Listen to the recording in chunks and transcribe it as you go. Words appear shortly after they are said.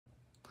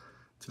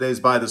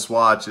Today's Buy This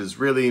Watch is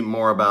really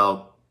more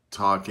about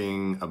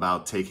talking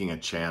about taking a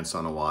chance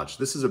on a watch.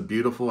 This is a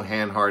beautiful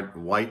Hanhart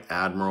White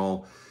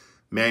Admiral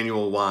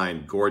manual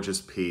wind, gorgeous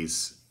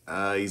piece.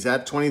 He's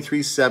at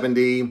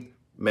 $23.70,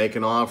 make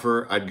an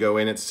offer, I'd go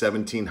in at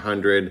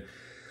 $1,700.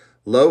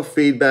 Low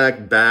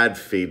feedback, bad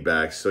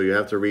feedback, so you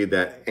have to read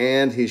that.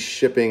 And he's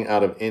shipping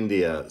out of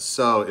India.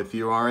 So if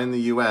you are in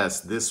the US,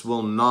 this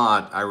will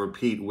not, I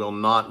repeat, will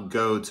not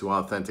go to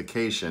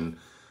authentication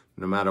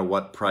no matter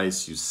what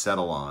price you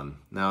settle on.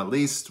 Now, at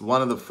least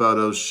one of the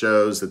photos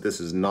shows that this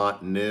is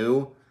not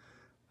new.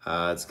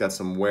 It's got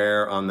some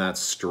wear on that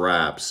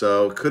strap.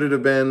 So could it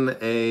have been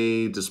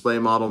a display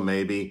model?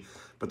 Maybe.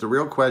 But the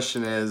real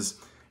question is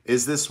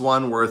this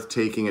one worth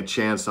taking a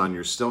chance on?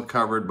 You're still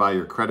covered by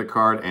your credit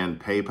card and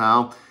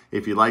PayPal.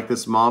 If you like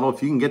this model,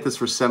 if you can get this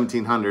for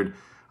 $1,700,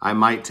 I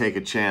might take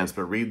a chance.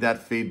 But read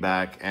that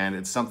feedback, and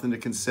it's something to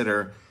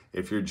consider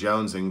if you're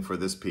jonesing for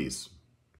this piece.